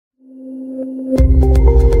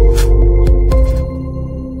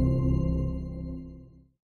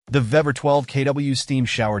The VEVOR 12KW steam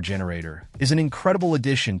shower generator is an incredible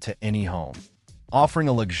addition to any home, offering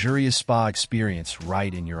a luxurious spa experience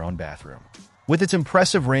right in your own bathroom. With its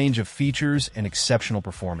impressive range of features and exceptional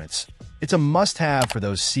performance, it's a must-have for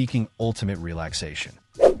those seeking ultimate relaxation.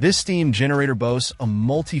 This steam generator boasts a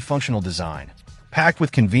multifunctional design, packed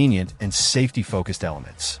with convenient and safety-focused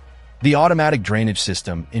elements. The automatic drainage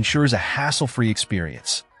system ensures a hassle-free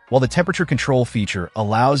experience, while the temperature control feature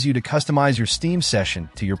allows you to customize your steam session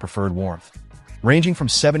to your preferred warmth, ranging from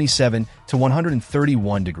 77 to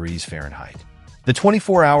 131 degrees Fahrenheit. The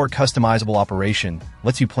 24-hour customizable operation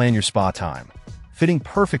lets you plan your spa time, fitting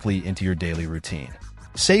perfectly into your daily routine.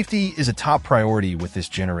 Safety is a top priority with this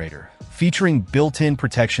generator, featuring built-in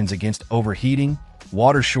protections against overheating,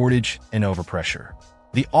 water shortage, and overpressure.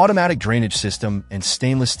 The automatic drainage system and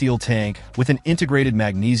stainless steel tank with an integrated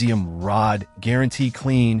magnesium rod guarantee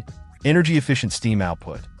clean, energy-efficient steam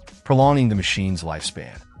output, prolonging the machine's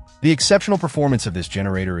lifespan. The exceptional performance of this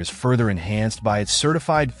generator is further enhanced by its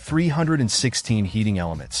certified 316 heating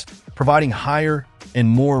elements, providing higher and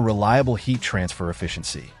more reliable heat transfer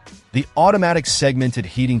efficiency. The automatic segmented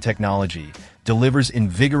heating technology delivers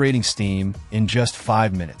invigorating steam in just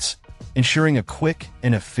 5 minutes, ensuring a quick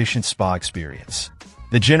and efficient spa experience.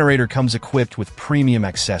 The generator comes equipped with premium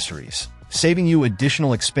accessories, saving you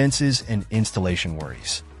additional expenses and installation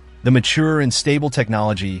worries. The mature and stable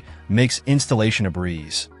technology makes installation a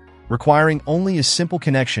breeze, requiring only a simple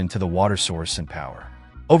connection to the water source and power.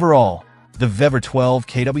 Overall, the VEVOR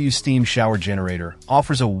 12KW steam shower generator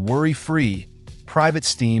offers a worry-free, private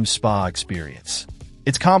steam spa experience.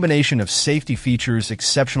 Its combination of safety features,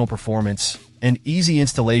 exceptional performance, and easy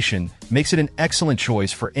installation makes it an excellent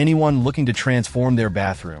choice for anyone looking to transform their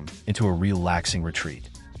bathroom into a relaxing retreat.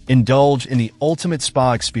 Indulge in the ultimate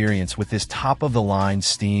spa experience with this top-of-the-line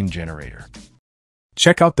steam generator.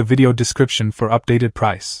 Check out the video description for updated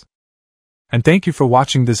price. And thank you for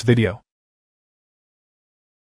watching this video.